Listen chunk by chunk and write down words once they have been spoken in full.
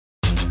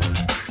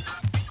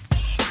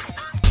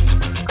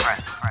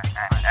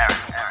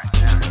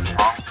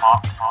Hello,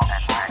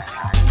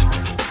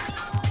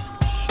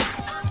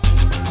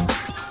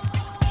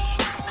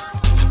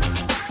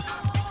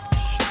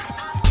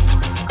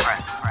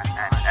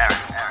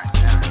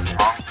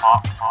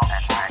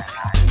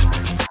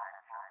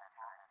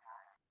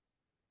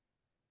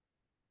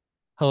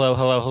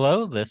 hello,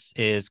 hello. This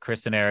is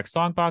Chris and Eric's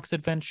Songbox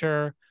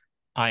Adventure.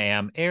 I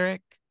am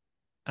Eric.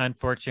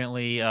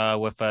 Unfortunately,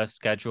 with a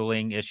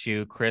scheduling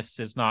issue,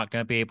 Chris is not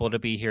going to be able to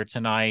be here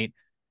tonight.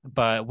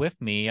 But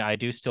with me, I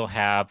do still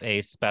have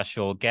a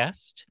special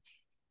guest.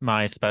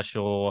 My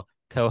special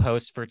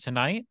co-host for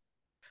tonight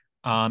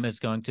is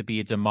going to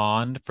be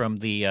Demond from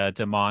the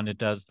Demond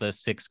Does the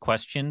Six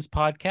Questions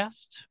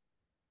podcast.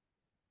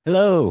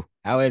 Hello,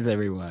 how is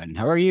everyone?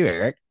 How are you,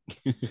 Eric?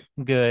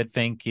 Good,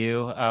 thank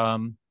you.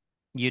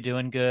 You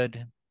doing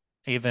good?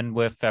 Even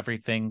with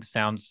everything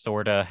sounds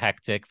sort of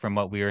hectic from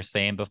what we were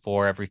saying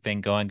before,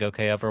 everything going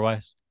okay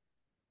otherwise?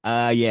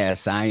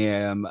 Yes, I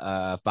am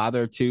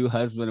father of two,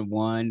 husband of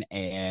one,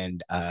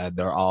 and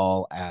they're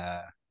all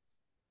high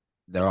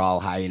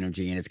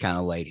energy, and it's kind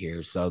of late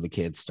here, so the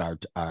kids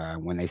start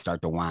when they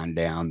start to wind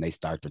down, they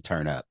start to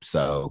turn up.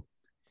 So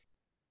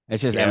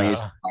it's just, I mean,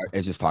 Yeah.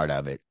 it's just part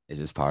of it. It's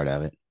just part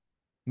of it.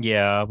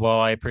 Yeah, well,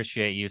 I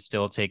appreciate you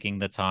still taking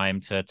the time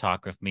to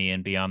talk with me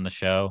and be on the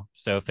show.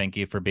 So thank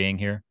you for being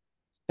here.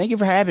 Thank you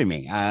for having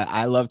me.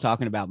 I love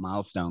talking about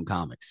Milestone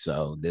comics,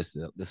 so this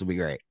will be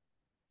great.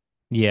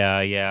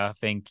 Yeah, yeah,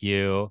 thank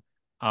you.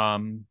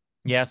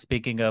 Yeah,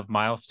 speaking of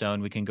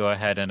Milestone, we can go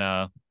ahead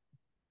and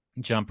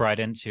jump right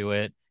into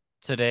it.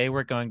 Today,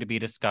 we're going to be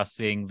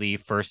discussing the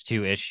first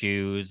two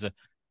issues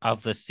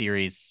of the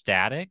series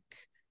Static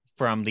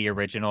from the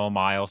original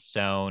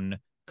Milestone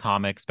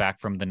comics back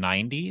from the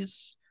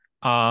 90s.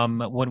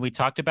 When we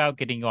talked about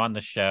getting you on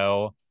the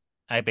show,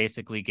 I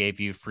basically gave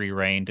you free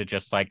reign to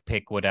just like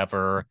pick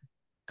whatever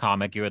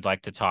comic you would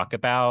like to talk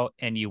about,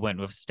 and you went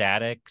with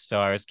Static. So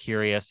I was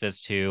curious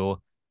as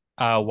to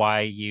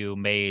why you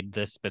made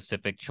this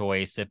specific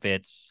choice, if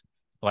it's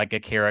like a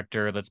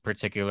character that's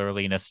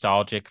particularly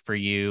nostalgic for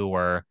you,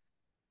 or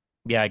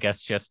yeah, I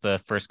guess just the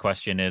first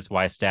question is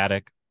why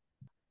Static?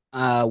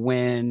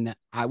 When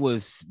I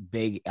was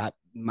big,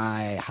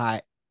 my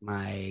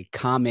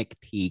comic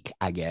peak,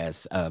 I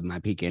guess, my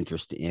peak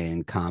interest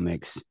in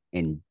comics,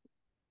 and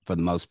for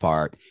the most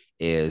part,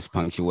 is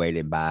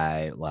punctuated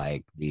by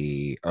like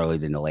the early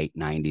to the late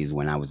 '90s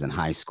when I was in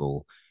high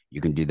school.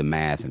 You can do the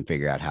math and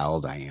figure out how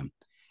old I am.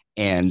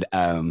 And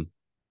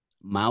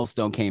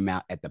Milestone came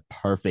out at the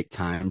perfect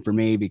time for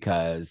me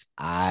because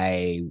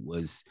I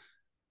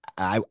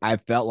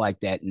felt like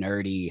that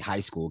nerdy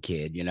high school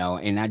kid,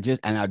 and I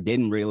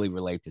didn't really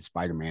relate to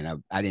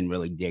Spider-Man. I didn't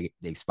really dig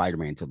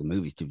Spider-Man until the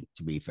movies,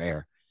 to be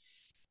fair.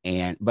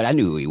 But I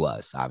knew who he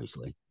was,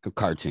 obviously.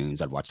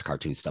 Cartoons, I'd watch the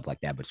cartoon stuff like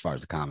that. But as far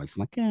as the comics,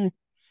 I'm like, eh.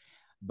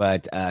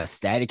 But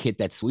Static hit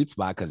that sweet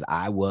spot because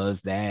I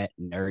was that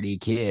nerdy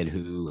kid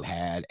who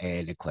had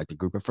an eclectic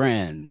group of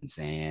friends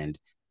and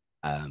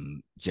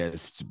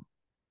just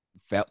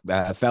felt like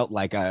I felt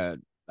like that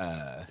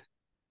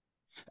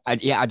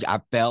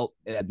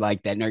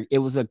nerd.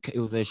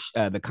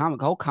 The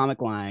whole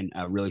comic line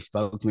really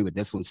spoke to me, but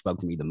this one spoke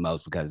to me the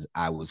most because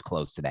I was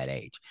close to that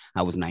age.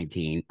 I was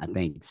 19. I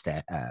think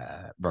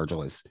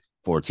Virgil is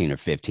 14 or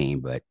 15,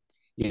 but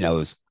it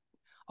was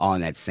all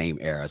in that same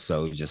era.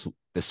 So it was just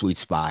the sweet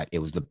spot. It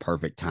was the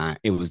perfect time.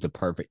 It was the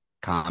perfect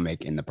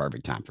comic in the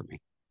perfect time for me.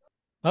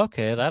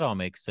 Okay, that all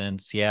makes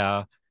sense.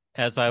 Yeah.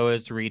 As I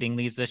was reading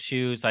these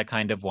issues, I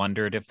kind of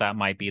wondered if that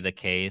might be the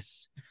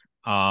case.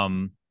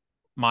 Um,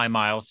 my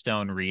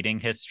milestone reading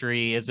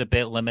history is a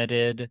bit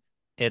limited.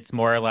 It's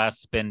more or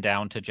less been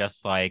down to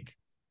just like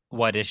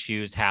what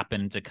issues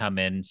happen to come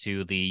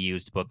into the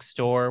used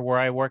bookstore where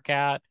I work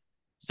at.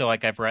 So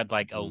like I've read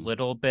like a Mm.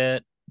 little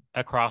bit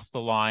across the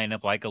line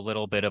of like a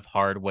little bit of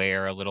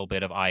hardware, a little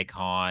bit of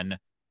icon,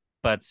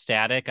 but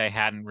Static I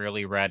hadn't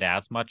really read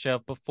as much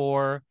of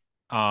before.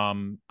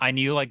 I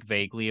knew like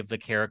vaguely of the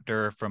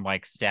character from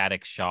like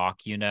Static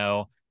Shock,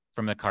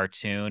 from the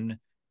cartoon.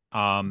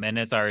 And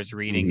as I was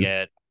reading Mm-hmm.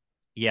 it,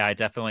 yeah, I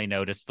definitely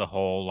noticed the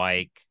whole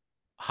like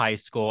high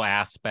school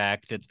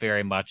aspect. It's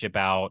very much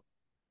about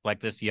like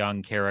this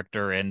young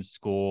character in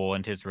school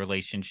and his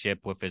relationship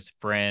with his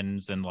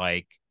friends and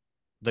like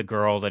the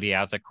girl that he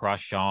has a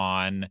crush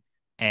on.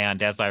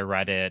 And as I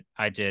read it,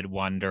 I did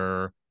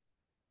wonder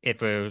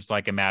if it was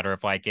like a matter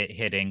of like it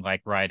hitting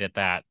like right at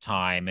that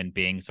time and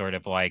being sort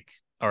of like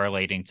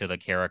relating to the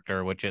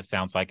character, which it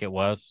sounds like it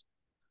was.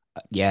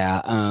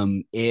 Yeah,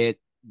 it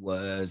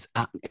was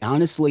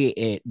honestly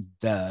it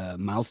the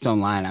milestone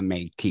line. I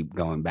may keep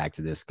going back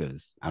to this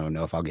because I don't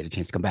know if I'll get a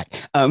chance to come back.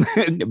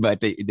 But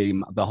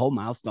the whole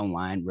milestone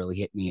line really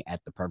hit me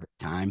at the perfect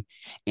time,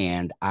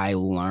 and I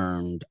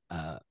learned.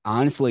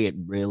 Honestly, it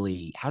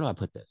really. How do I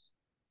put this?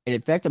 It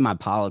affected my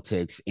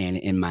politics and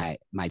in my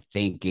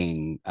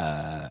thinking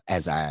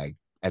as I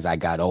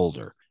got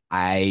older.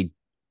 I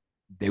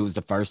It was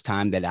the first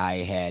time that I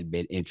had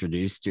been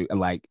introduced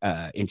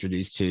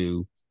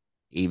to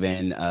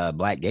even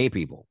black gay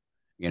people,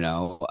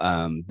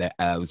 That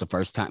was the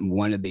first time.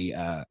 One of the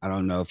I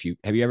don't know if you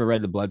have you ever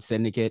read the Blood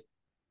Syndicate.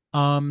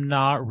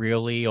 Not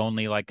really,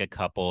 only like a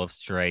couple of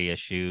stray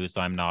issues.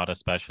 I'm not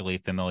especially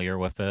familiar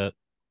with it.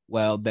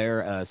 Well,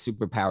 they're a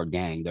superpowered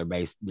gang. They're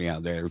based,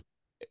 they're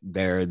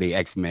the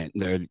X-Men.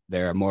 They're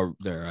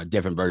a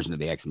different version of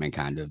the X-Men,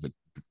 kind of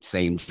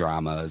same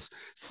dramas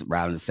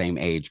around the same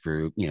age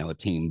group, a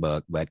team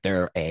book, but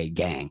they're a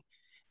gang.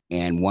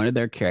 And one of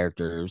the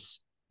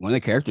characters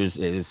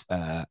is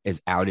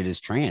outed as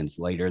trans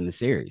later in the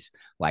series.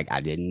 Like,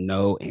 I didn't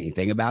know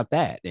anything about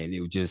that. And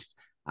it was just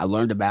I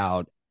learned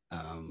about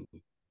um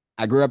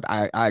I grew up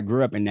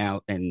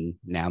and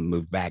now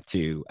moved back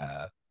to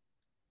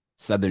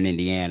Southern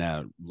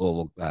Indiana,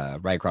 Louisville,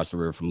 right across the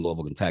river from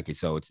Louisville, Kentucky.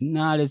 So it's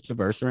not as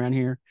diverse around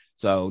here.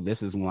 So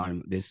this is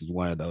one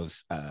of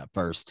those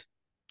first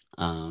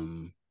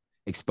um,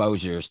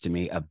 exposures to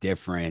me of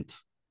different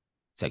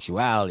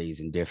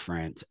sexualities and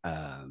different,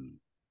 and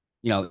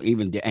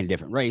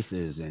different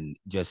races and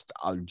just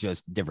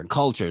different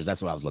cultures.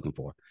 That's what I was looking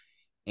for.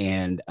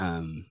 And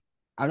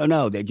I don't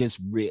know.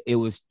 It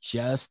was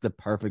just the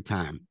perfect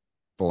time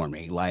for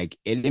me. Like,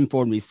 it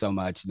informed me so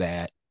much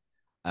that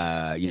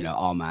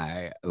all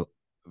my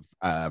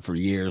for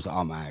years,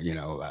 all my,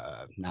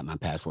 not my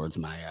passwords,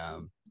 my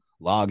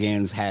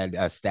logins had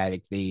a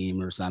static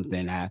theme or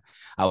something. I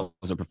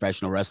was a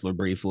professional wrestler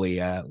briefly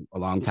a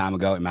long time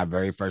ago, and my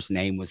very first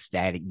name was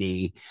Static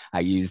D. I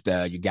used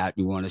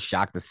you want to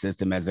shock the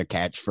system as a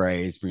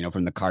catchphrase,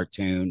 from the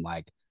cartoon,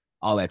 like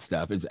all that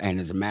stuff. And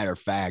as a matter of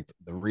fact,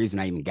 the reason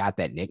I even got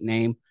that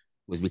nickname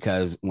was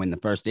because when the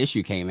first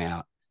issue came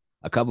out,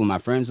 a couple of my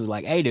friends was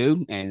like, "Hey,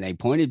 dude," and they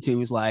pointed to me,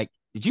 was like,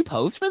 "Did you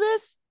pose for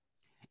this?"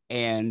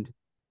 And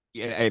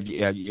yeah,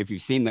 if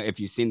you've seen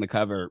the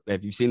cover,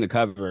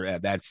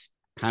 that's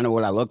kind of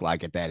what I looked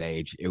like at that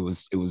age. It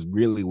was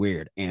really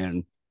weird.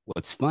 And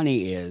what's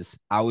funny is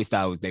I always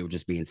thought they were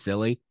just being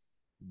silly,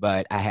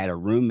 but I had a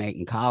roommate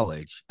in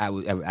college. I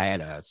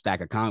had a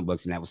stack of comic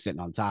books and that was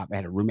sitting on top. I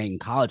had a roommate in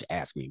college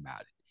ask me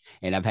about it.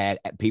 And I've had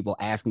people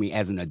ask me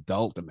as an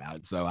adult about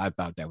it. So I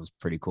thought that was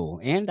pretty cool.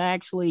 And I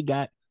actually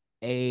got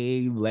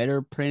a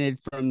letter printed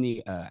from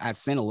I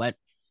sent a letter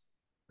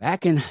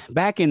back in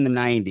the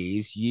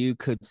 90s. You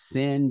could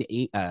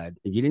you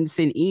didn't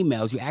send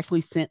emails, you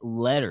actually sent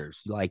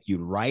letters. Like,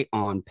 you'd write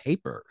on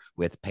paper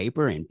with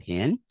paper and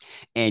pen,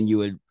 and you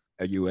would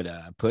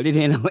put it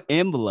in an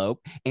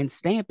envelope and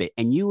stamp it,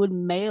 and you would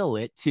mail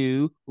it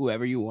to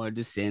whoever you wanted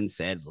to send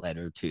said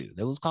letter to.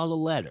 That was called a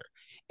letter.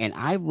 And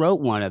I wrote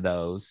one of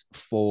those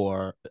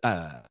for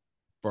I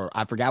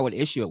forgot what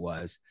issue it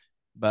was,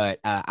 but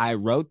I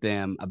wrote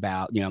them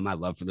about my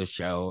love for the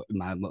show,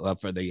 my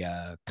love for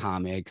the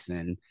comics,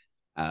 and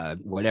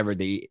whatever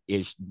the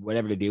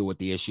deal with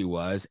the issue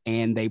was,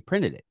 and they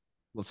printed it.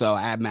 Well,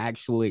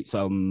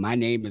 so my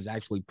name is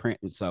actually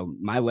printed. So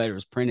my letter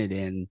is printed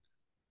in.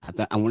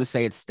 I want to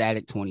say it's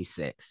Static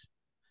 26.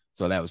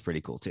 So that was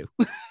pretty cool too.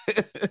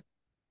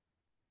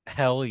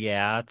 Hell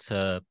yeah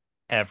to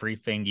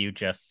everything you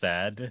just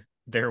said.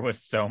 There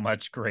was so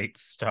much great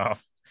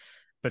stuff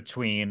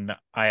between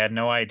I had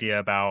no idea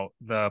about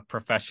the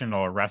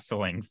professional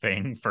wrestling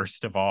thing,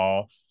 first of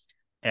all,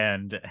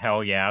 and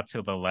hell yeah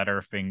to the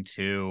letter thing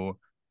too.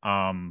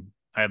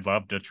 I'd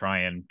love to try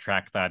and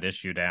track that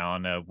issue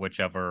down,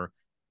 whichever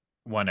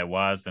one it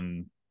was,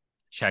 and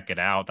check it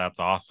out. That's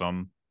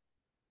awesome.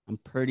 I'm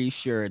pretty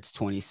sure it's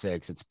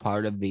 26. It's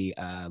part of the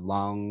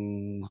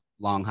long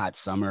hot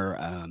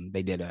summer.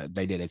 They did a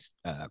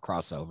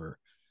crossover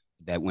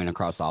that went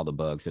across all the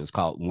books. It was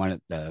called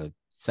the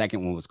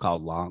second one was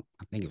called Long.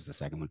 I think it was the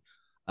second one,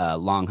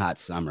 Long Hot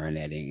Summer, and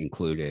that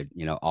included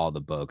all the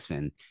books.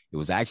 And it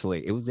was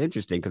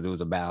interesting because it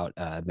was about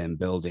them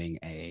building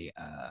a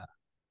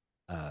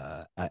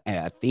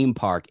theme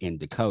park in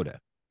Dakota,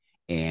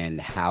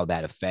 and how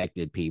that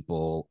affected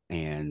people,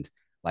 and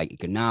like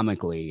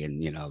economically,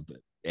 and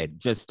it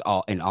just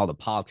all the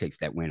politics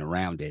that went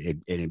around it.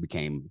 It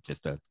became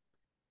just a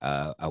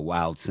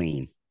wild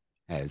scene,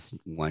 as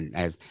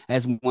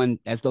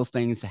those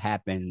things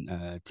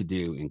happen to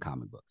do in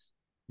comic books.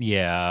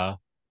 Yeah.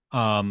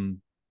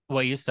 Um,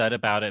 what you said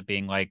about it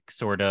being like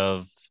sort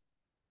of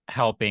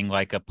helping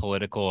like a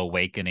political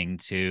awakening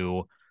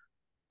too,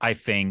 I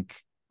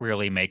think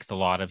really makes a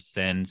lot of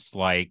sense.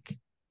 Like,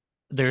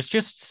 there's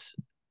just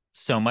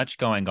so much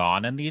going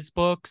on in these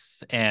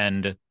books,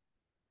 and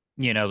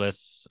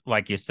this,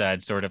 like you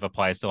said, sort of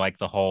applies to like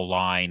the whole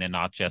line and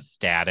not just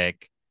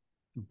Static.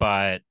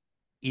 But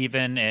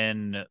even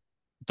in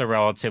the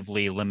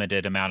relatively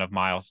limited amount of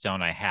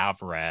Milestone I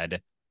have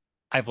read,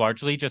 I've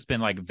largely just been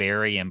like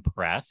very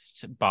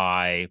impressed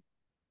by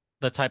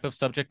the type of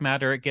subject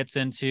matter it gets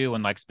into,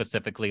 and like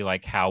specifically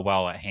like how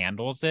well it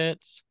handles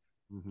it.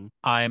 Mm-hmm.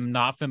 I'm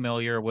not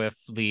familiar with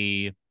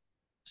the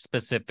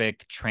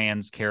specific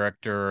trans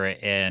character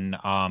in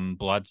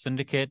Blood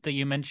Syndicate that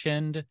you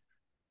mentioned,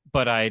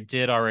 but I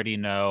did already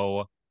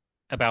know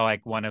about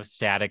like one of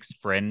Static's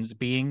friends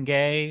being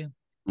gay,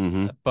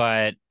 Mm-hmm.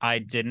 but I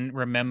didn't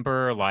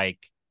remember like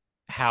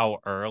how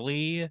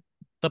early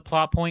the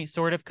plot point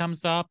sort of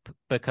comes up,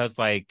 because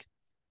like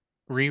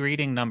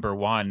rereading number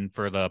one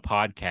for the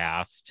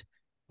podcast,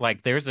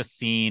 like there's a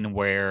scene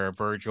where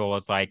Virgil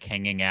is like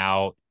hanging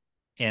out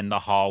in the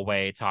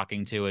hallway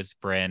talking to his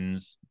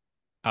friends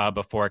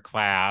before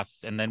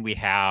class, and then we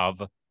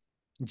have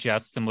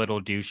just some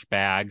little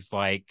douchebags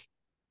like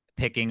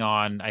picking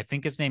on, I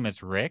think his name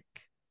is Rick,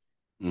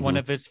 one Mm-hmm.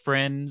 of his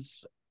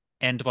friends,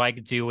 and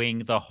like doing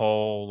the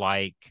whole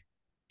like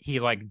he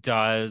like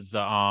does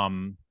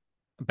ballet.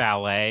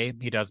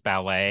 He does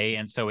ballet,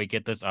 and so we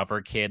get this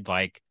other kid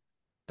like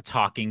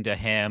talking to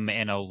him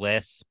in a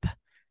lisp,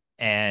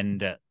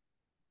 and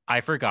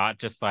I forgot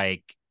just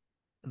like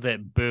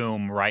that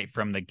boom right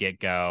from the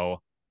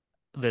get-go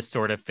this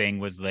sort of thing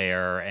was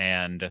there,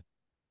 and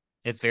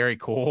it's very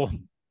cool.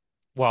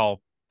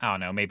 Well, I don't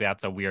know, maybe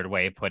that's a weird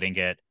way of putting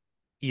it.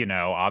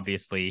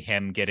 Obviously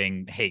him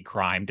getting hate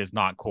crimed is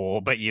not cool,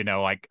 but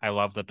like I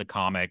love that the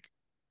comic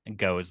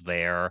goes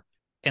there.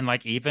 And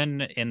like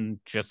even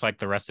in just like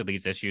the rest of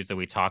these issues that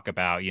we talk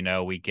about,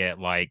 we get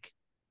like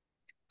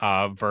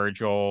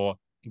Virgil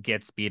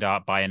gets beat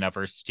up by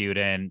another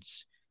student.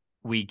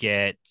 We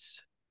get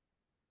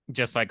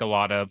just like a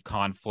lot of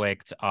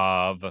conflict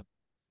of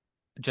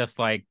just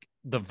like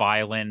the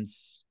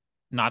violence,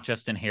 not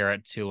just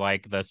inherent to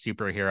like the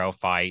superhero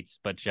fights,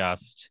 but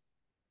just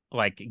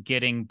like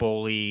getting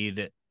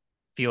bullied,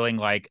 feeling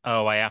like,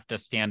 oh, I have to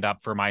stand up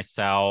for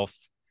myself.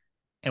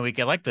 And we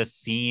get like the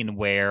scene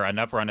where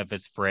another one of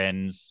his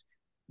friends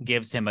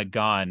gives him a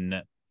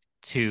gun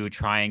to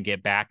try and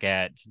get back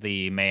at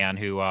the man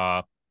who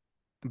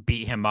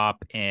beat him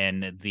up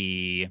in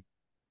the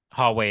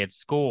hallway at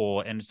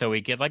school. And so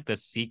we get like the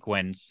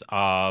sequence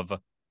of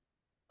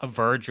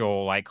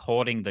Virgil like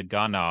holding the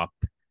gun up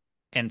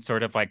and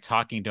sort of like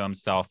talking to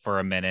himself for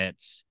a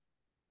minute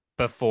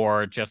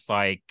before just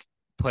like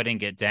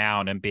putting it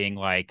down and being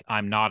like,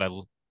 I'm not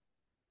a,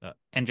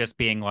 and just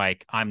being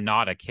like, I'm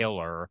not a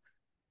killer.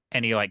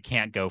 And he like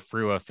can't go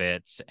through with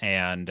it.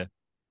 And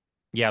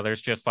yeah,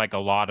 there's just like a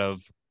lot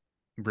of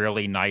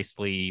really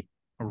nicely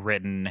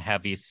written,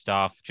 heavy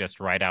stuff just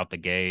right out the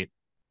gate.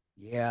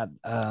 Yeah,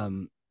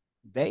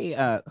 they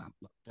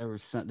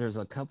there's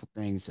a couple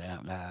things that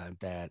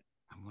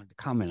I wanted to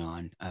comment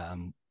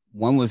on.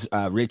 One was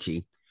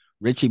Richie.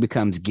 Richie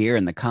becomes Gear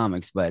in the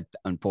comics, but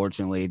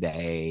unfortunately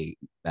they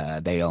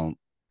don't.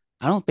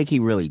 I don't think he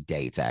really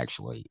dates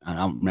actually. I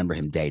don't remember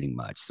him dating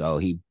much. So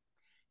he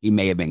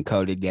may have been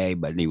coded gay,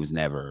 but he was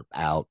never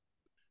out.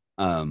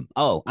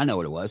 Oh, I know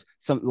what it was.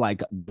 Some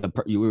like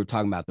we were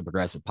talking about the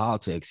progressive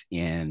politics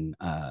in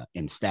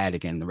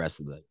Static and the rest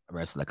of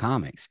the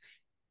comics.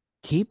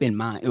 Keep in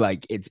mind,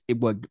 like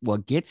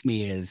what gets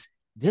me is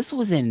this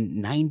was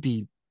in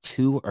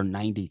 92 or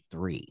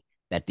 93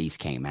 that these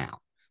came out.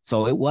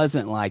 So it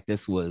wasn't like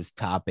this was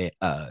top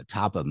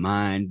of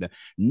mind.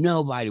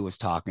 Nobody was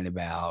talking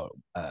about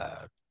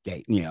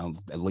gay, the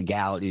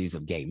legalities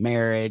of gay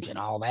marriage and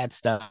all that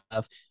stuff.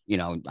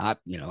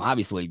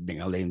 Obviously, they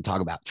didn't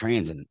talk about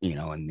trans in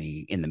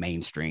the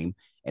mainstream.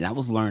 And I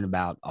was learning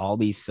about all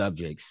these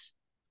subjects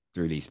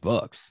through these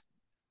books.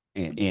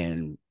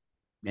 And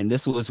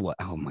this was what,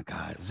 oh my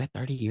God, was that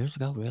 30 years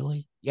ago?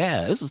 Really?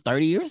 Yeah, this was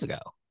 30 years ago.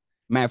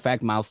 Matter of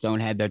fact,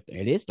 Milestone had that,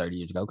 it is 30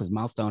 years ago because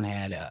Milestone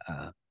had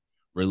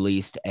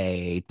released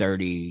a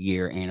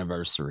 30-year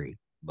anniversary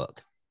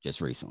book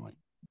just recently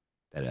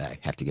that I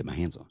have to get my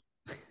hands on.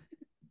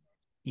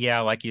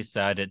 Yeah, like you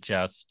said, it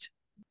just,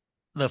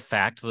 the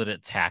fact that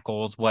it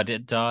tackles what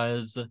it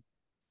does,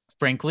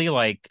 frankly,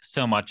 like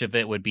so much of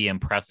it would be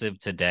impressive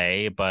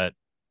today, but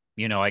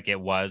like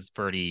it was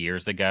 30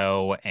 years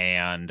ago.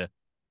 And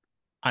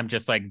I'm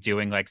just like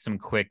doing like some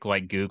quick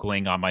like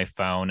Googling on my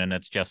phone, and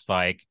it's just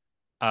like,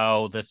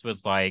 oh, this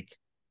was like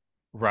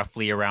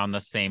roughly around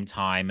the same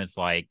time as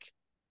like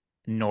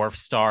North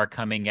Star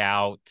coming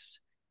out,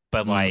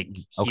 but like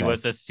he Okay.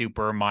 was a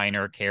super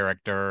minor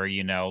character,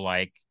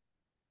 like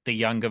the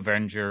Young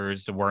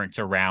Avengers weren't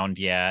around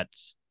yet,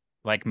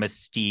 like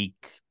Mystique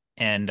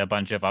and a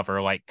bunch of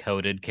other like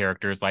coded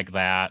characters like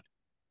that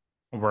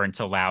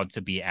weren't allowed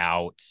to be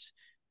out.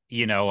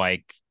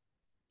 Like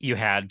you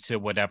had to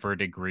whatever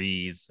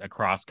degrees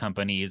across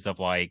companies of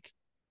like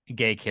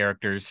gay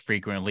characters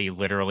frequently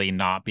literally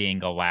not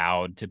being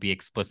allowed to be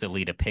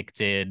explicitly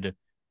depicted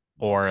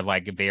or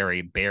like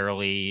very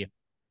barely,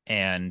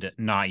 and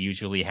not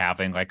usually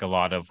having like a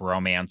lot of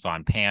romance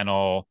on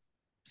panel.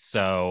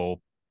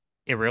 So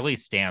it really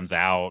stands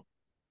out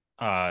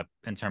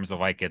in terms of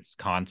like its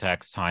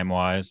context time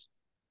wise.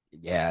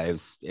 Yeah,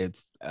 it's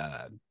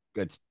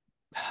good.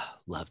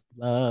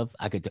 Love.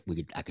 I could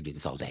do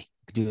this all day.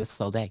 I could do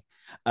this all day.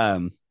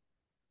 Um,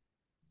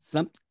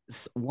 some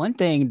one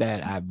thing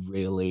that I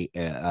really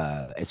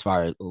as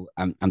far as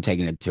I'm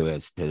taking it to the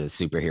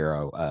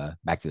superhero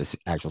back to the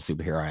actual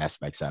superhero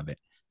aspects of it.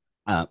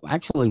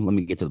 Actually, let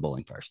me get to the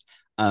bowling first.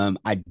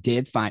 I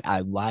did find I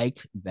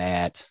liked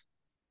that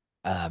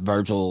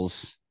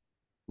Virgil's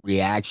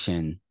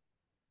reaction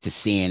to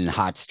seeing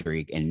Hot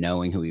Streak and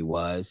knowing who he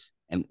was,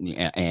 and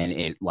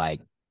it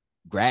like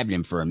grabbed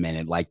him for a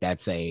minute. Like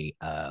that's a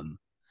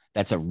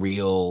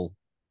real.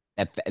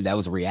 that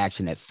was a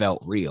reaction that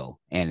felt real.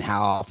 And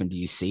how often do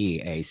you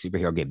see a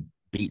superhero get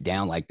beat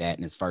down like that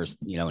in his first,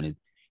 in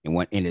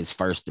his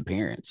first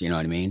appearance? You know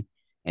what I mean?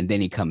 And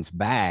then he comes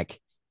back.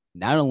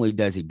 Not only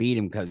does he beat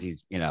him because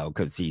he's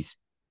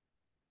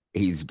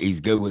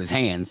good with his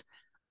hands,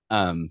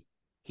 um,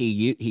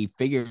 he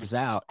figures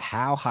out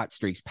how Hot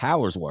Streak's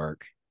powers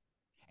work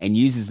and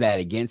uses that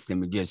against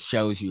him. It just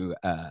shows you,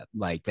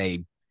 like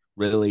they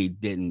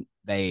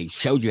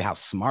showed you how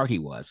smart he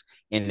was.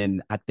 And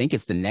then I think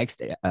it's the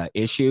next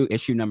issue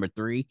number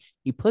 3.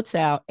 He puts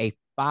out a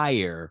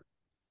fire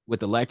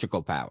with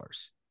electrical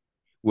powers,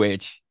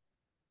 which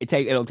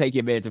it'll take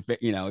you a minute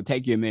to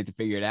take you a minute to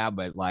figure it out.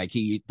 But like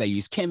they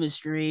use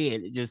chemistry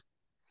and it just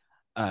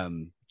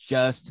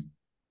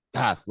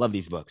love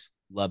these books,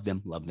 love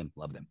them, love them,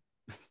 love them.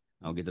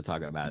 I don't get to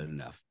talk about it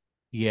enough.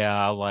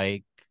 Yeah,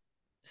 like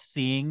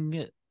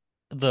seeing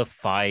the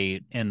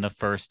fight in the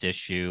first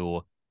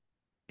issue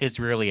is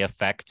really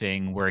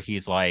affecting where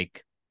he's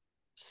like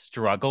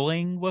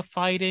struggling with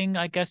fighting,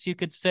 I guess you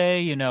could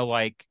say.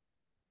 Like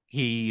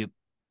he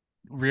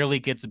really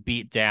gets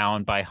beat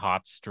down by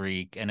Hot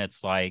Streak, and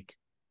it's like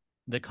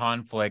the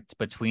conflict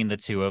between the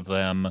two of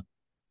them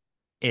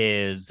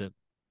is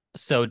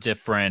so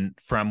different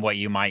from what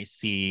you might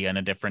see in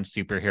a different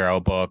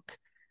superhero book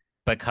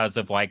because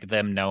of like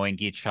them knowing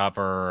each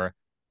other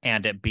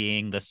and it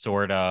being the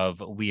sort of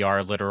we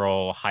are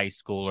literal high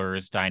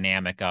schoolers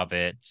dynamic of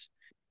it,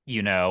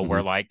 where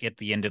Mm-hmm. like at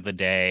the end of the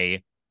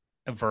day,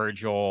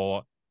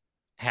 Virgil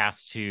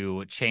has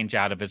to change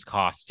out of his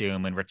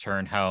costume and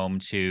return home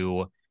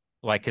to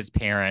like his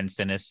parents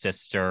and his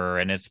sister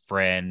and his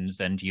friends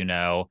and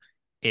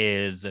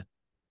is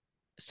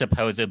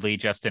supposedly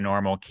just a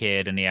normal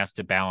kid and he has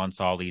to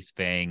balance all these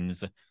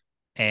things.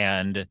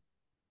 And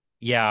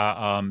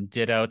yeah,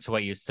 ditto to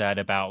what you said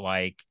about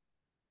like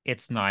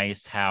it's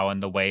nice how in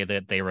the way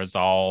that they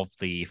resolve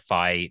the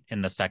fight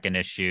in the second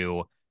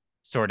issue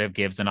sort of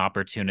gives an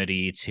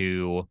opportunity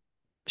to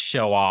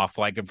show off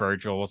like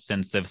Virgil's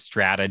sense of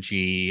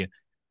strategy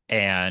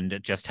and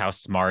just how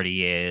smart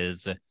he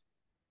is.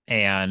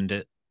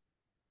 And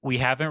we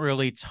haven't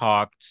really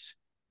talked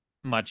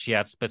much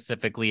yet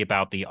specifically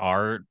about the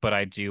art, but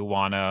I do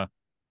want to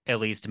at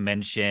least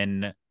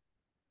mention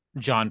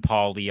John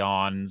Paul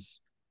Leon's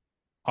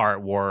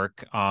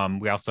artwork.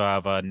 We also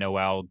have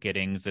Noel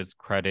Giddings is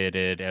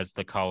credited as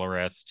the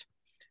colorist.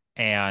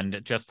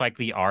 And just like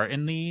the art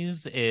in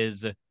these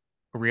is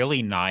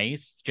really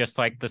nice, just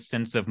like the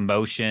sense of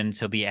motion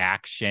to the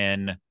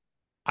action.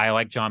 I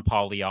like John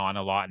Paul Leon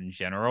a lot in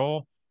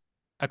general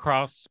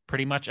across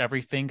pretty much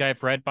everything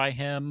I've read by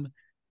him,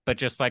 but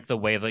just like the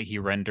way that he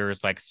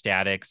renders like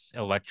statics,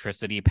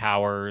 electricity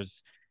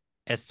powers,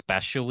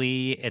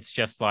 especially, it's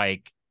just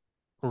like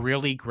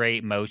really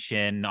great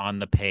motion on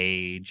the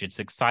page. It's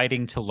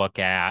exciting to look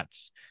at.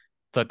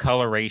 The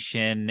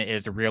coloration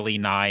is really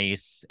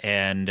nice,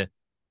 and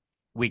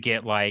we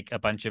get like a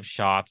bunch of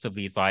shots of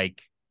these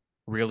like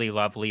really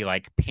lovely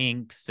like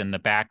pinks in the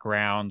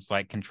backgrounds,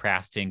 like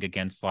contrasting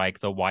against like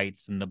the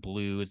whites and the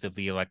blues of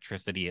the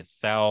electricity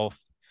itself.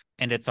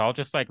 And it's all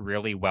just like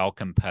really well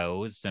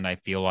composed. And I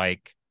feel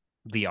like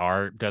the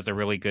art does a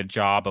really good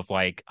job of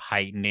like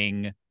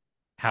heightening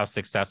how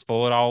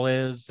successful it all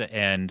is.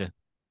 And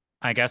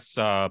I guess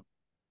while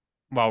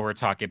we're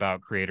talking about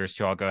creators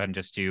too, I'll go ahead and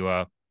just do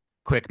a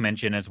quick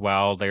mention as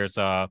well. There's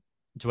Dwayne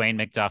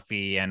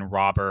McDuffie and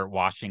Robert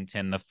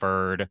Washington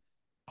III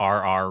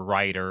are our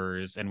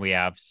writers, and we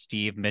have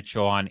Steve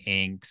Mitchell on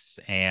inks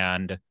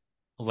and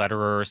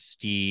letterer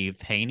Steve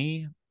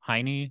Hain.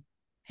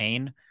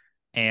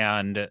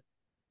 And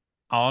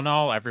all in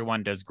all,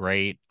 everyone does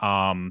great.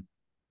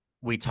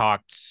 We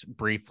talked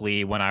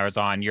briefly when I was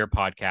on your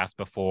podcast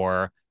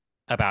before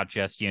about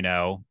just,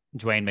 Dwayne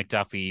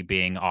McDuffie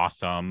being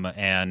awesome.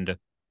 And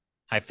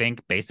I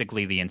think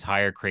basically the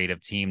entire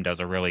creative team does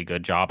a really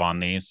good job on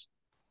these.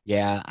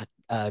 Yeah,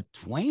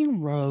 Dwayne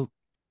wrote.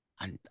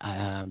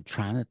 I'm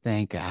trying to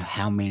think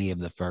how many of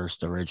the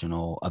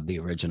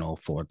original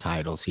 4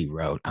 titles he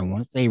wrote. I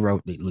want to say he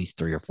wrote at least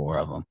 3 or 4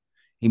 of them.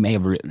 He may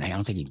have written. I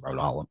don't think he wrote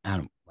all of them. I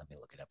don't. Let me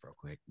look it up real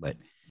quick. But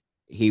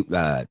he,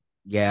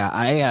 yeah,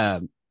 I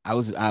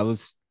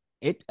was.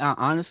 It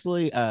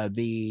honestly,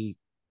 the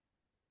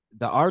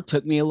art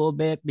took me a little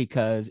bit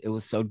because it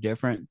was so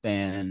different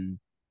than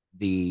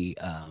the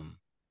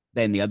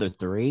other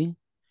 3,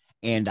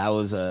 and I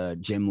was a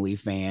Jim Lee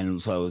fan,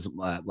 so it was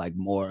like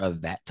more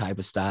of that type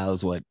of style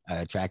is what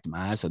attracted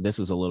my eye. So this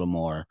was a little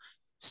more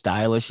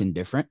stylish and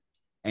different.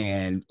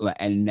 And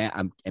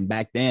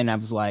back then I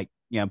was like,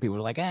 people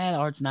were like, the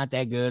art's not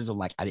that good. So I'm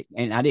like, I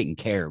didn't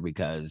care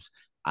because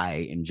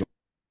I enjoyed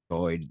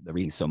the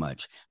reading so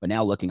much. But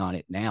now looking on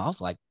it now, I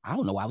was like, I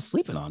don't know why I was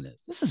sleeping on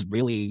this. This is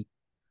really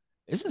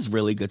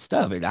good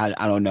stuff. And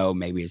I don't know,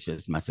 maybe it's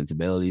just my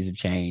sensibilities have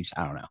changed.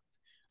 I don't know.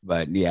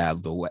 But yeah,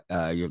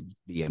 the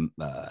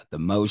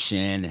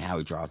motion and how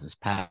he draws his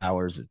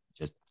powers is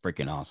just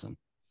freaking awesome.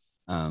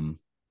 Um,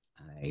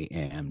 I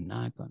am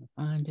not going to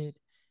find it.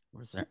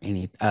 Was there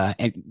any?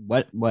 And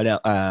what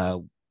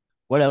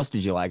What else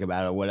did you like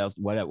about it? What else?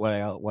 What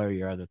are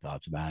your other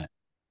thoughts about it?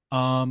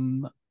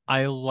 Um,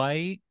 I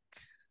like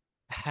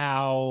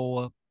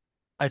how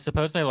I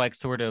suppose I like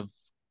sort of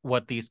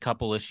what these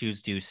couple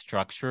issues do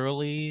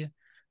structurally,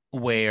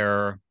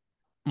 where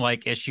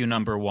like issue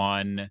number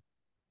one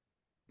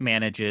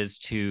manages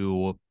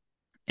to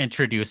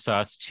introduce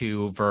us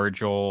to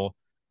Virgil,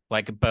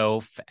 like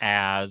both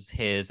as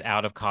his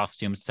out of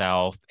costume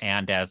self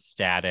and as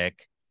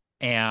Static,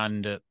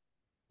 and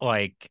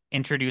like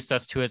introduce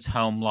us to his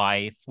home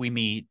life. We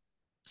meet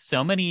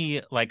so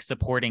many like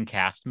supporting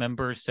cast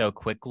members so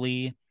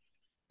quickly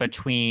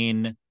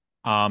between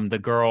the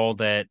girl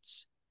that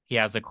he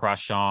has a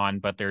crush on,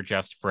 but they're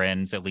just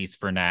friends, at least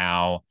for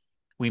now.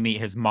 We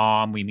meet his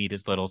mom, we meet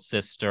his little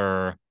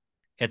sister.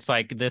 It's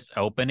like this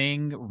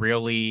opening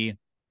really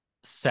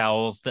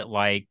sells that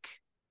like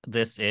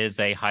this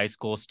is a high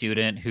school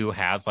student who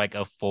has like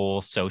a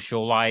full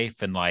social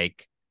life and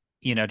like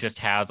just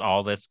has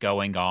all this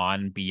going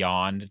on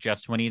beyond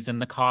just when he's in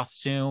the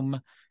costume.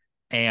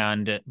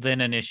 And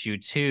then in issue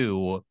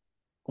two,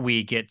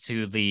 we get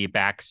to the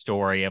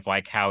backstory of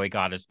like how he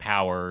got his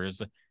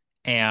powers.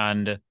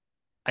 And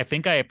I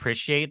think I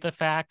appreciate the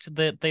fact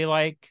that they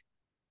like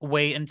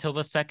wait until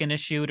the second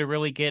issue to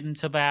really get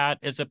into that,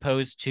 as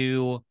opposed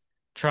to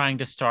trying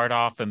to start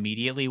off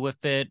immediately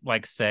with it.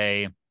 Like,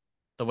 say,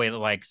 the way that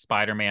like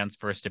Spider-Man's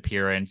first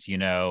appearance,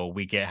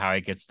 we get how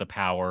he gets the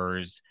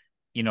powers,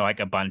 like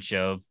a bunch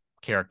of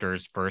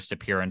characters' first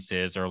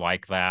appearances are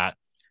like that.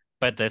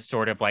 But this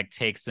sort of like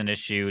takes an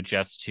issue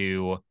just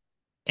to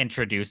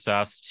introduce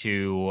us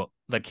to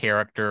the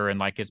character and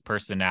like his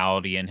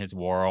personality and his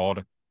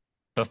world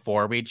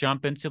before we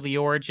jump into the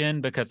origin,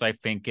 because I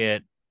think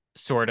it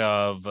sort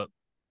of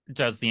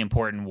does the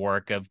important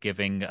work of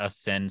giving a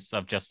sense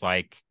of just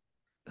like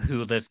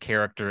who this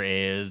character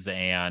is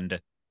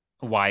and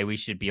why we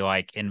should be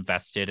like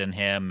invested in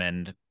him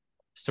and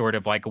sort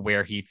of like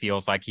where he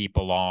feels like he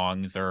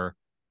belongs or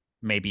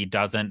maybe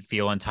doesn't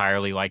feel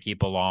entirely like he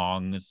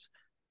belongs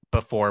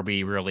before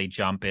we really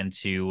jump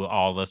into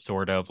all the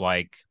sort of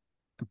like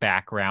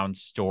background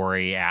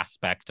story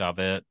aspect of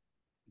it.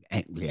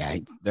 Yeah,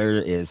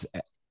 there is.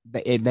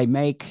 They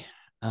make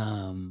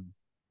to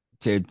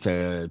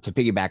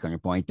piggyback on your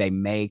point. They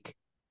make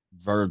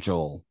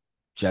Virgil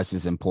just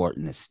as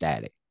important as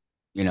Static.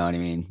 You know what I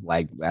mean?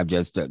 Like I've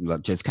just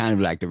kind of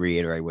like to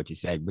reiterate what you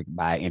said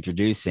by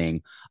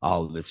introducing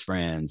all of his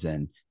friends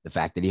and the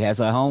fact that he has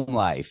a home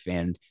life.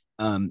 And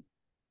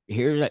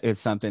here is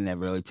something that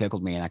really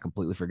tickled me, and I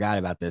completely forgot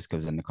about this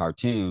because in the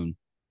cartoon,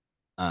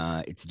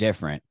 it's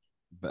different.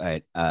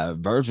 But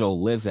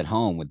Virgil lives at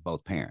home with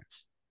both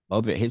parents.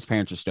 Both of his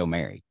parents are still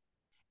married,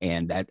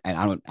 and that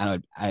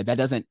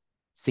doesn't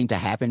seem to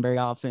happen very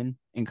often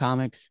in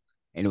comics.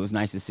 And it was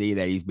nice to see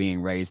that he's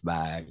being raised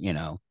by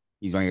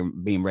he's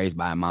being raised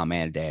by a mom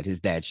and a dad. His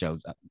dad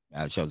shows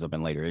up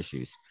in later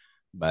issues,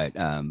 but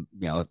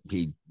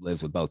he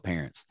lives with both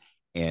parents,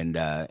 and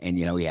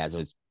he has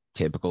a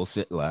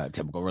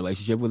typical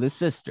relationship with his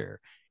sister,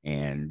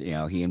 and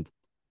he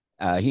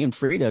and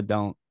Frida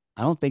don't.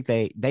 I don't think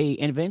they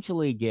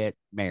eventually get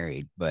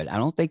married, but I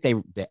don't think they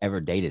ever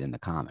dated in the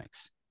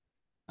comics.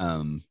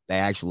 They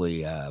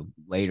actually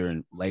later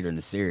in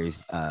the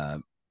series,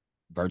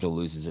 Virgil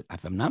loses it.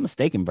 If I'm not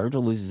mistaken,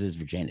 Virgil loses his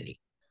virginity,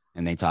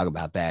 and they talk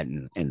about that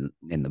in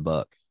the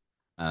book.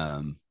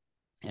 Um,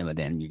 and but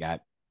then you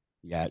got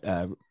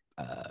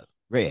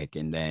Rick,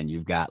 and then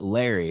you've got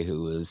Larry,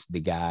 who is the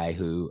guy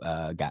who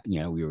got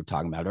we were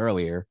talking about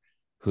earlier,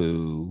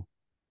 who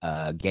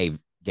gave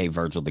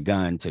Virgil the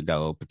gun to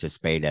go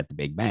participate at the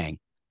Big Bang,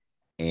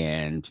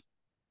 and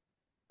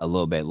a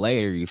little bit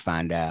later you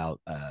find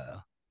out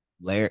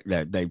Larry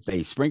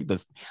they sprinkled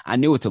this. I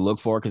knew what to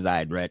look for because I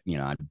had read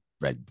I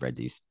read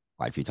these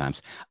quite a few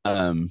times.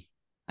 Um,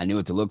 I knew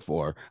what to look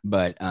for,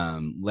 but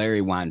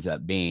Larry winds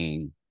up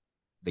being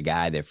the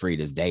guy that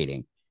Frida's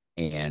dating.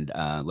 And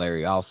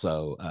Larry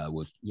also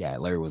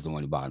Larry was the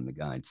one who bought him the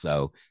gun.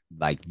 So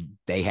like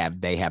they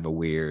have a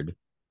weird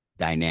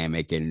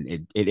dynamic,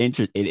 and it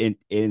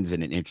ends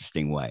in an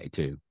interesting way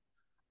too.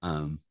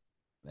 Um,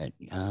 but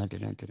I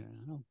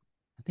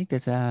think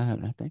that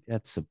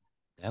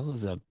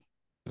was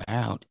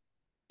about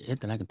it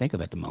that I can think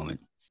of at the moment.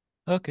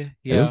 Okay,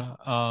 Who? yeah.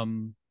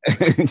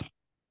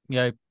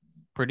 Yeah, I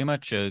pretty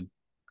much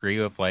agree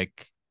with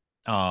like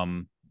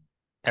um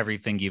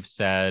everything you've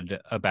said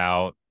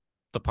about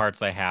the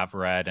parts I have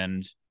read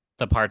and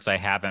the parts I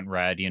haven't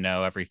read,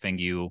 everything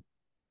you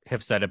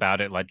have said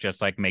about it like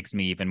just like makes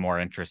me even more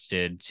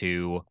interested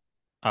to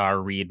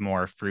read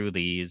more through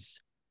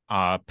these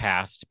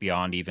past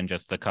beyond even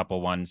just the couple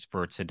ones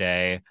for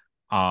today.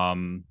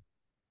 Um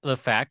the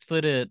fact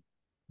that it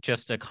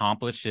just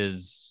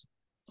accomplishes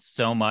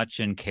so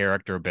much in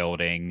character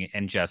building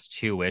in just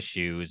two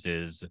issues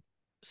is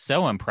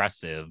so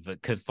impressive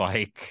because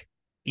like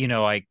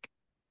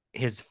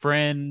his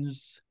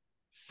friends,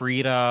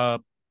 Frida,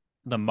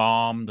 the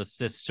mom, the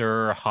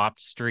sister, Hot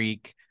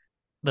Streak,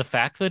 the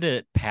fact that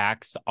it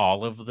packs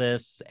all of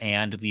this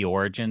and the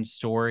origin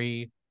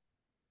story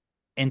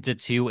into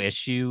two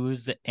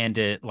issues and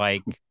it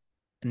like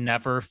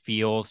never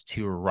feels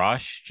too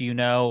rushed,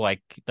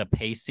 like the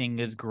pacing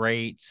is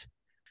great.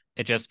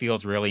 It just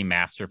feels really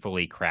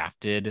masterfully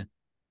crafted.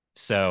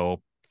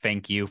 So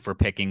thank you for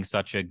picking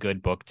such a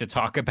good book to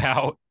talk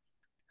about.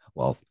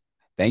 Well,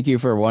 thank you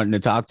for wanting to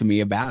talk to me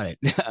about it.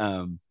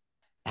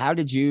 How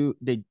did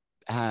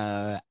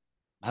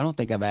I don't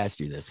think I've asked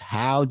you this.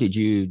 How did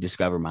you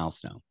discover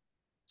Milestone?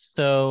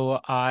 So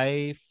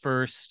I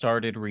first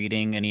started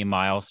reading any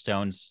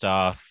Milestone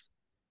stuff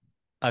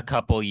a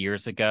couple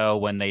years ago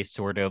when they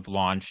sort of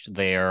launched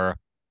their,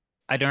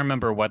 I don't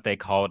remember what they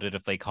called it,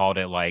 if they called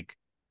it like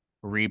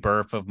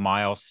rebirth of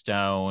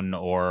Milestone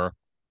or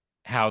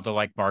how the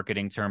like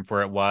marketing term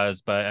for it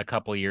was, but a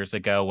couple years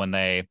ago when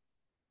they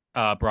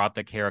brought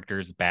the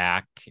characters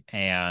back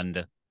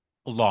and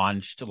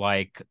launched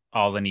like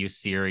all the new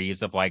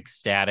series of like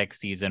Static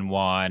season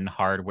one,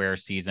 Hardware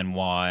season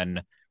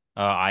one,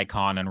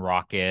 Icon and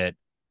Rocket.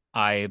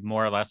 I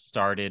more or less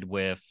started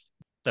with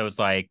those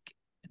like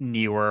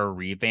newer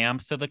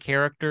revamps of the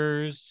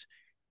characters,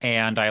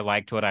 and I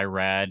liked what I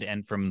read.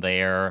 And from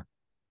there,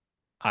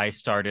 I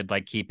started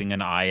like keeping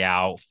an eye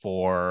out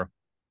for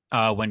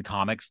when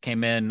comics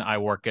came in. I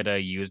work at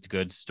a used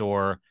goods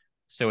store,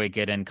 so we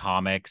get in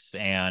comics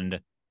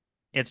and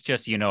it's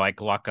just, like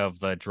luck of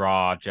the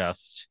draw,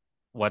 just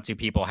what do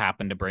people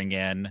happen to bring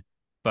in.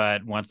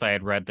 But once I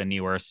had read the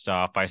newer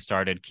stuff, I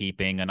started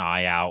keeping an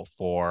eye out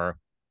for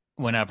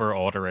whenever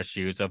older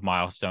issues of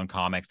Milestone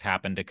comics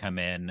happen to come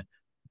in.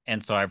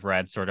 And so I've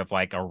read sort of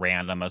like a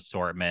random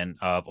assortment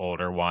of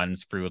older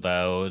ones through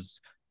those.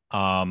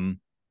 Um,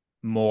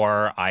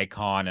 More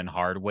Icon and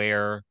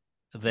Hardware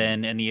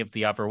than any of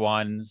the other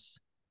ones.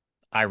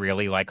 I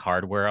really like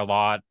Hardware a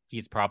lot.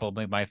 He's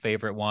probably my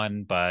favorite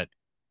one, but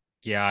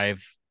yeah,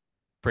 I've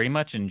pretty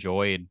much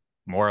enjoyed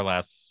more or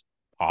less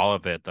all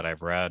of it that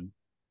I've read.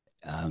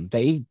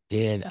 They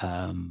did.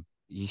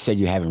 You said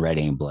you haven't read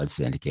any Blood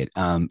Syndicate.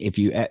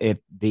 If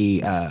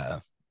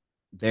the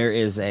there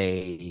is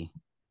a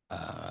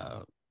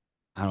I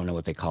don't know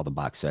what they call the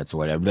box sets or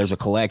whatever. There's a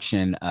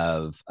collection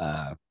of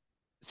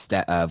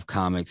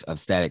comics of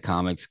Static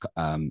Comics.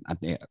 I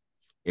think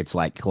it's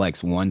like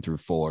collects 1 through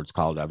 4. It's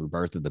called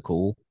Rebirth of the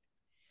Cool.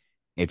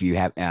 If you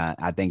have,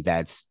 I think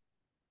that's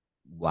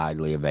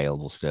widely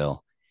available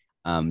still.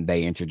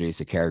 They introduce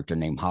a character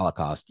named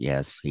Holocaust.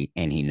 Yes,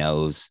 he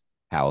knows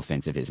how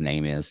offensive his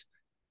name is.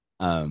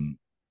 Um,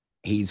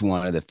 he's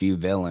one of the few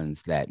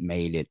villains that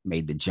made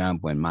the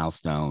jump when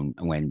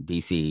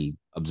DC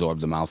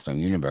absorbed the Milestone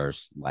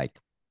universe, like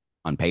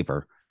on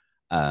paper,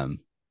 um,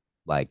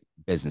 like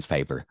business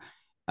paper.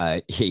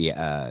 He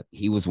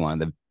was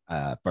one of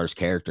the first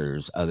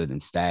characters other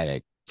than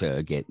Static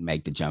to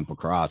make the jump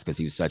across because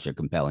he was such a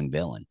compelling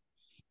villain.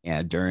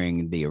 And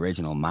during the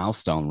original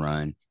Milestone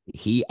run,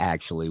 he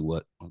actually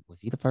was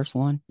he the first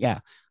one? Yeah,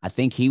 I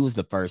think he was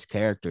the first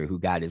character who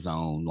got his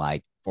own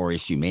like 4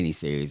 issue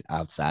miniseries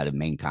outside of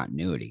main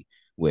continuity,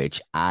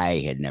 which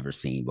I had never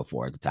seen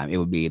before at the time. It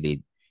would be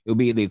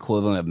the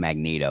equivalent of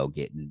Magneto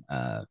getting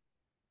a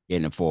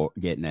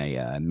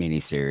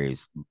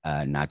miniseries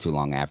not too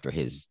long after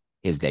his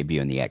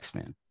debut in the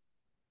X-Men.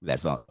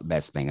 That's the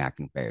best thing I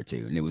can compare it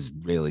to, and it was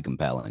really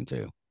compelling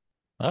too.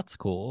 That's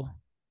cool.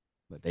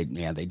 But they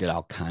did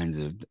all kinds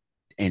of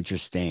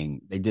interesting.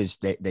 They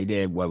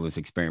did what was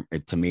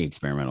to me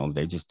experimental.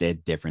 They just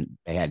did different.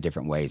 They had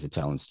different ways of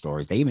telling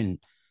stories. They even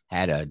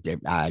had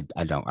I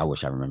don't I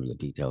wish I remember the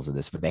details of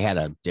this, but they had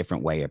a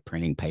different way of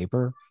printing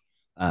paper.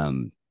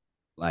 Um,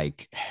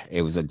 like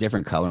it was a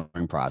different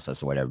coloring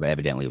process or whatever. But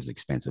evidently, it was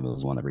expensive. It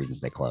was one of the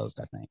reasons they closed,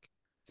 I think.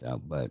 So,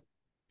 but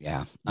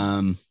yeah.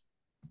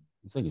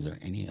 It's like, is there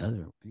any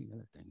other things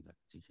I can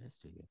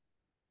suggest to you?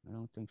 I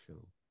don't think so.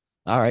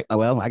 All right.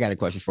 Well, I got a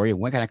question for you.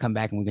 When can I come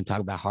back and we can talk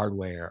about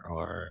Hardware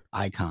or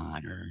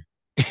Icon or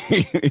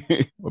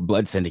or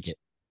Blood Syndicate?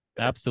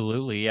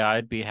 Absolutely. Yeah,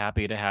 I'd be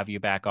happy to have you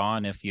back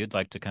on if you'd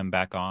like to come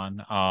back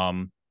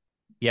on.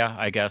 Yeah,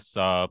 I guess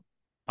off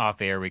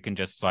air we can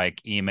just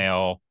like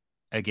email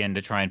again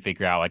to try and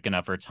figure out like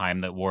another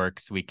time that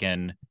works.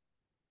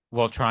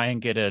 We'll try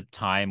and get a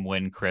time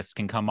when Chris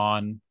can come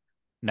on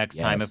next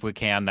time if Yes. we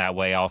can. That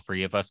way all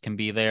three of us can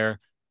be there.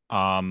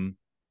 Um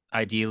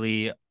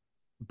Ideally,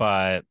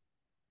 but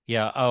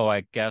yeah, oh,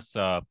 I guess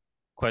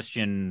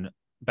question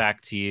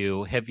back to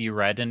you. Have you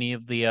read any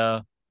of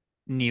the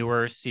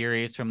newer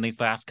series from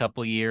these last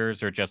couple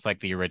years or just like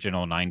the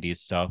original 90s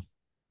stuff?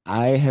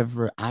 I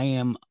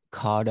am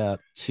caught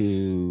up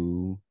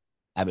to.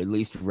 I've at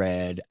least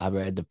read. I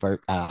read the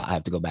first. I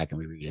have to go back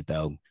and reread it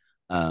though.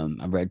 I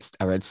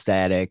read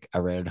Static. I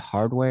read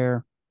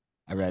Hardware.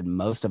 I read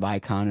most of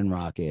Icon and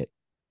Rocket,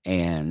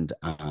 and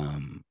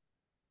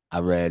I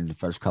read the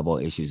first couple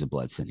of issues of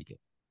Blood Syndicate.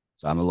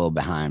 So I'm a little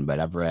behind, but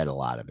I've read a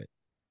lot of it.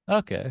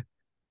 Okay.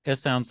 It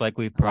sounds like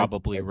we've I like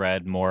probably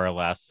read more or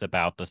less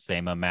about the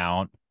same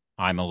amount.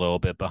 I'm a little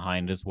bit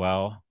behind as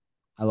well.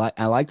 I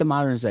like the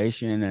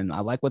modernization, and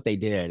I like what they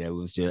did. There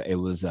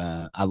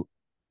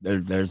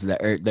is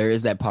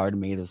that part of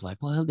me that's like,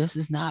 well, this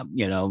is not,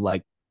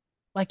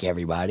 like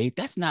everybody.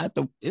 This is not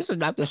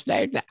the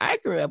stage that I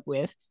grew up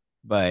with.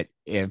 But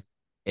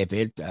if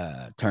it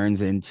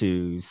turns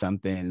into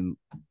something,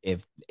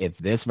 if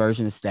this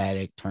version of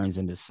Static turns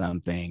into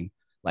something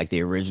like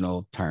the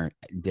original turn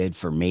did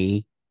for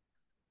me,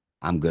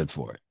 I'm good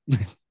for it.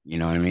 You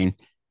know what I mean?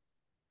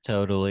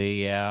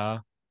 Totally, yeah.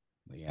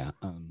 But yeah,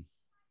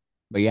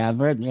 but yeah, I've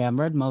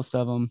read most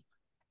of them,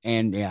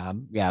 and yeah,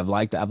 I've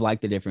liked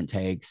the different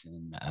takes,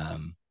 and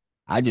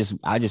I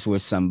just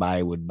wish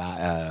somebody would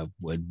buy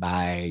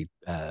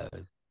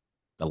the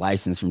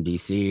license from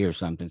DC or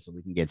something so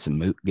we can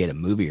get a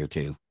movie or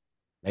two.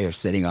 They are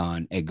sitting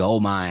on a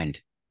gold mine,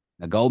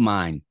 not gold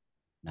mine.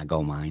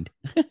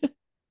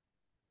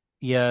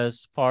 Yeah,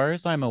 as far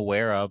as I'm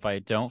aware of, I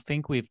don't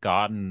think we've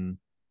gotten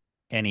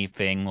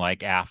anything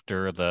like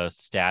after the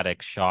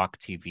Static Shock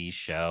TV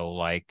show.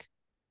 Like,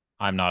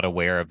 I'm not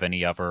aware of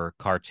any other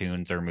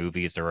cartoons or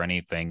movies or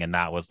anything, and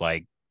that was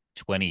like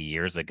 20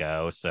 years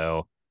ago,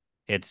 so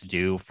it's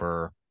due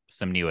for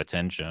some new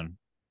attention.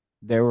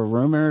 There were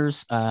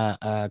rumors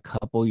a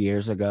couple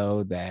years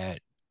ago that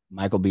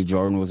Michael B.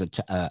 Jordan was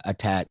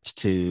attached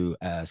to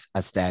a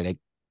static.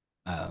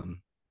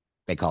 Um,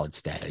 they call it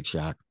Static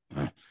Shock,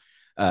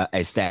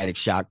 a Static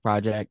Shock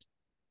project.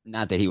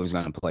 Not that he was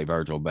going to play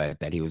Virgil, but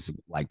that he was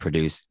like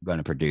going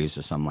to produce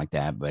or something like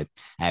that. But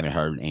I haven't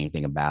heard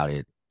anything about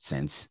it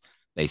since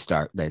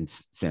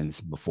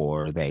since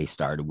before they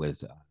started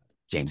with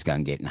James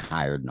Gunn getting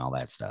hired and all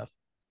that stuff.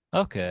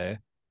 Okay.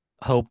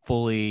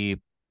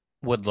 Hopefully,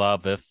 would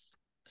love if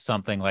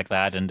something like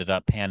that ended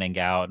up panning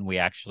out and we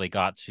actually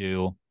got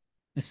to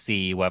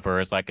see whether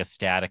it's like a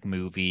static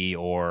movie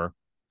or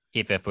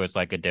if it was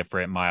like a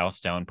different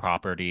milestone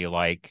property,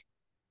 like,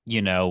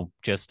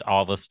 just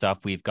all the stuff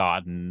we've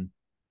gotten.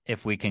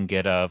 If we can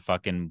get a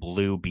fucking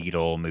Blue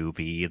Beetle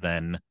movie,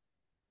 then,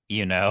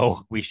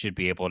 we should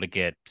be able to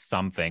get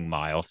something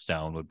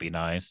milestone would be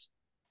nice.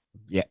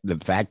 Yeah, the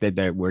fact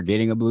that we're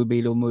getting a Blue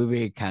Beetle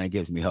movie kind of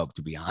gives me hope,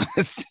 to be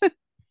honest,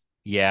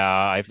 Yeah,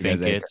 I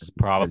because think it's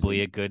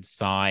probably a good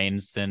sign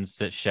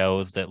since it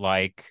shows that,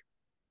 like,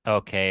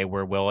 okay,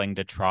 we're willing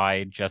to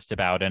try just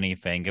about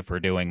anything if we're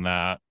doing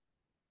that.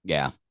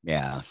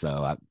 yeah.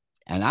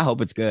 And I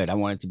hope it's good. I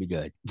want it to be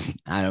good.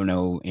 I don't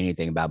know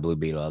anything about Blue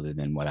Beetle other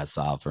than what I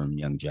saw from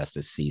Young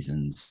Justice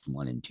seasons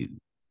 1 and 2. It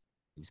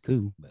was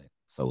cool, but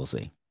so we'll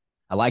see.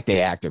 I like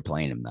the actor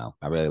playing him though.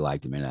 I really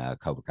liked him in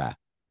Cobra Kai.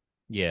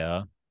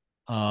 Yeah.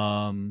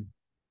 Um,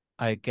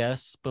 I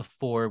guess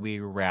before we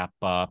wrap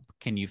up,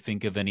 can you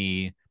think of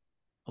any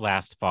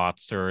last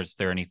thoughts or is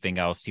there anything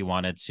else you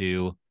wanted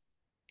to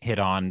hit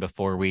on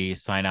before we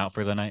sign out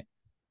for the night?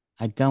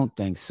 I don't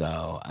think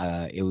so.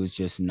 It was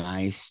just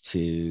nice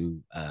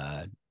to.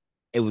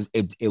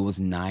 It was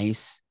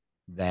nice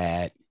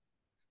that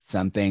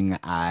something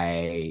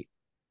I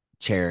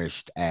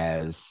cherished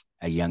as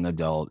a young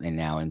adult and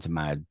now into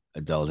my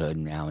adulthood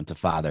and now into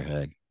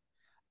fatherhood.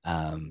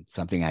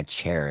 Something I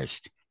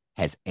cherished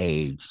has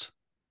aged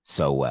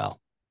so well.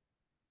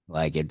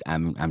 Like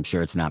I'm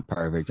sure it's not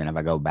perfect, and if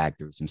I go back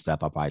through some stuff,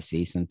 I'll probably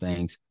see some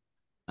things.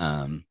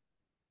 Um,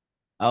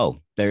 oh,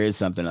 there is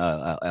something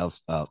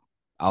else.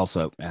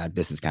 Also,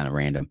 this is kind of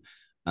random.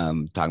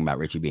 Talking about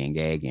Richie being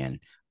gay again.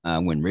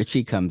 When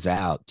Richie comes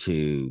out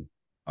to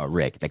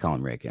Rick, they call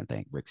him Rick, I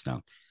think Rick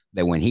Stone.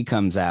 That when he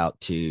comes out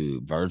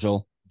to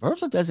Virgil,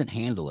 Virgil doesn't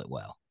handle it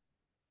well,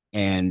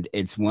 and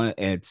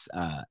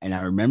and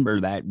I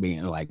remember that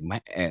being like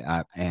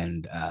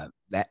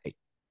that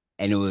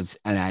and it was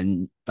and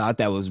I thought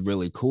that was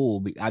really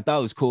cool. I thought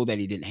it was cool that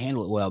he didn't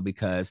handle it well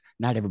because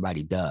not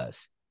everybody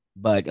does.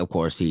 But of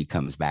course, he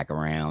comes back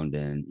around,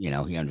 and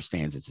he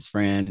understands it's his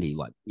friend. He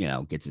like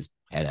gets his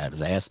head out of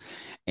his ass,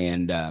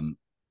 and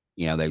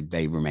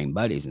they remain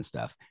buddies and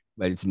stuff.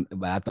 But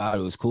I thought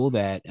it was cool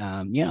that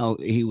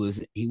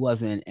he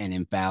wasn't an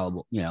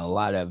infallible. A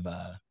lot of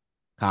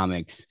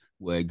comics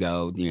would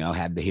go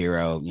have the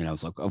hero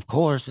it's like of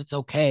course it's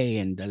okay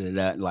and da, da,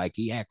 da. Like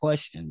he had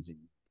questions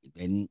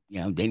and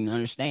didn't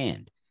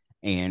understand,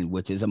 and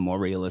which is a more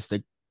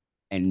realistic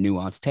and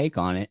nuanced take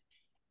on it.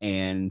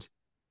 And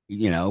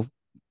you know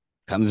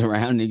comes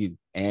around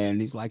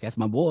and he's like, that's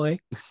my boy.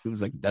 It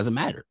was like, doesn't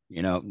matter,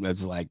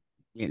 it's like,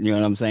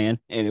 what I'm saying.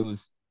 And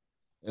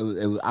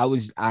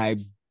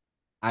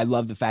I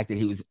love the fact that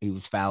he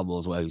was fallible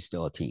as well. He's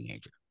still a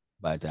teenager.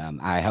 But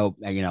I hope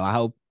yeah,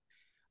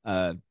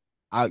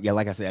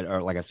 like I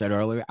said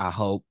earlier, I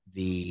hope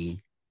the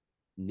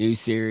new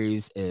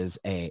series is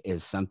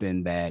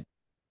something that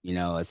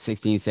a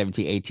 16,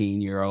 17,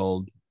 18-year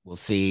old will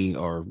see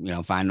or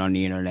find on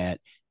the internet,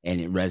 and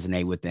it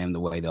resonate with them the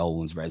way the old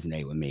ones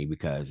resonate with me,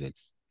 because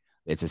it's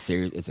a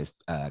series, it's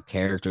a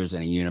characters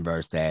in a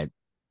universe that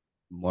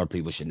more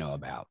people should know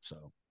about.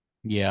 So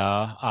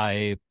Yeah,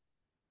 I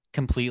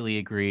completely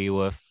agree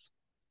with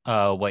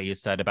what you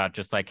said about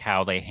just like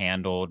how they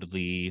handled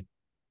the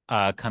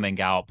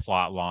coming out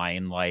plot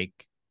line.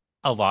 Like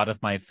a lot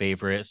of my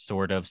favorite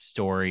sort of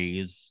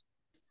stories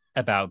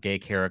about gay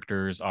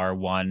characters are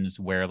ones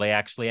where they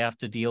actually have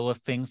to deal with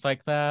things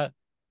like that.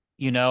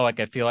 Like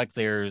I feel like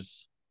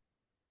there's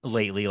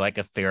lately like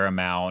a fair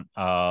amount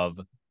of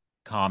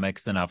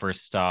comics and other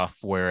stuff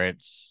where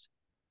it's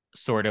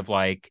sort of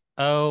like,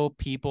 oh,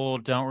 people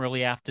don't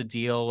really have to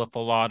deal with a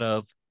lot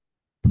of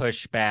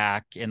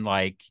pushback and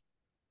like,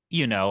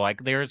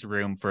 like there's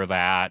room for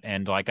that.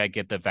 And like I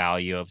get the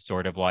value of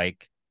sort of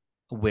like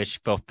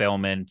wish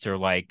fulfillment or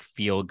like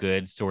feel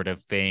good sort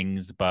of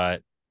things,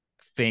 but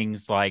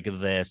things like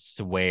this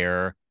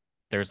where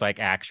there's like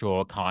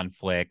actual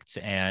conflict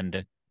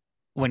and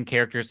when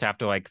characters have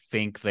to like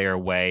think their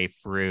way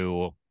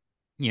through,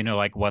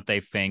 like what they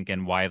think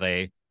and why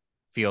they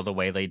feel the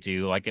way they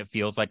do, like it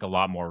feels like a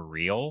lot more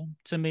real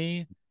to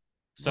me.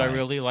 So I Right.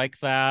 really like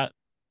that.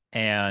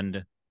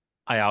 And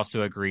I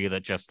also agree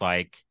that just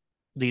like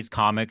these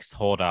comics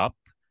hold up,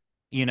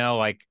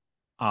 like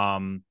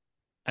um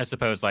I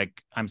suppose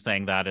like I'm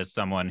saying that as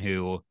someone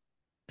who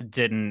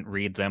didn't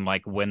read them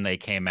like when they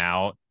came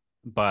out,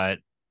 but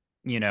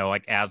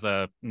like as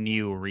a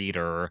new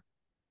reader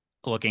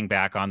looking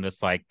back on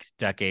this like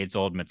decades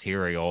old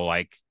material,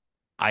 like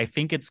I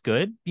think it's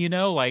good,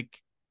 like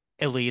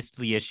at least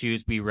the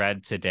issues we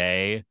read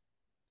today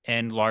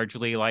and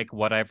largely like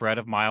what I've read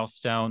of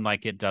Milestone,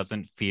 like it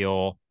doesn't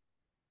feel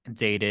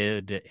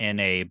dated in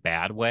a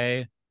bad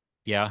way.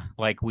 Yeah,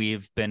 like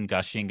we've been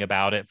gushing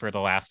about it for the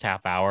last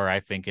half hour.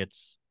 I think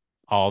it's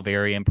all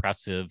very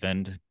impressive,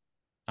 and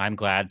I'm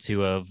glad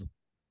to have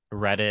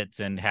read it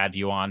and had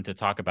you on to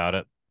talk about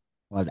it.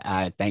 Well,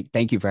 I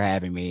thank you for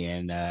having me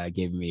and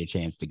giving me a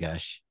chance to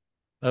gush.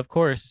 Of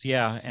course,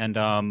 yeah, and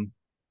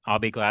I'll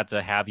be glad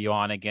to have you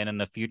on again in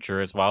the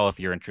future as well if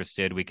you're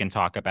interested. We can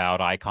talk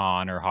about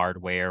Icon or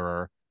hardware,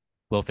 or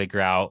we'll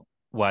figure out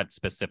what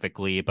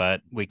specifically,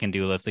 but we can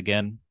do this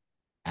again.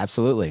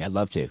 Absolutely, I'd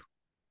love to.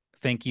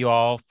 Thank you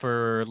all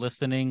for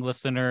listening,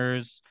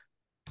 listeners.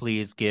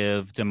 Please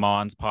give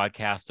Damon's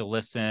podcast a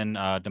listen.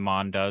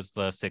 Damon does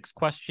the 6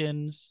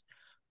 questions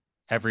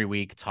every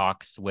week,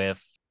 talks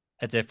with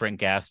a different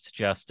guest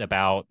just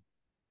about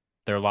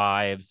their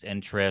lives,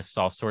 interests,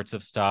 all sorts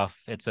of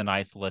stuff. It's a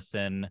nice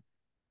listen.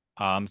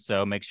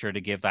 So make sure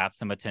to give that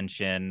some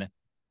attention.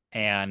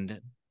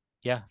 And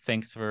yeah,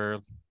 thanks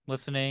for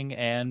listening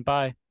and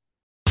bye.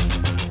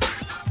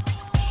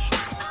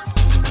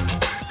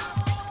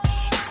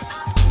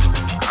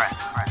 Chris,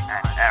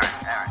 Aaron, Aaron,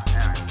 Aaron, Aaron,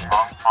 Aaron, Aaron,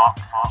 Aaron, Aaron,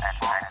 Aaron, Aaron,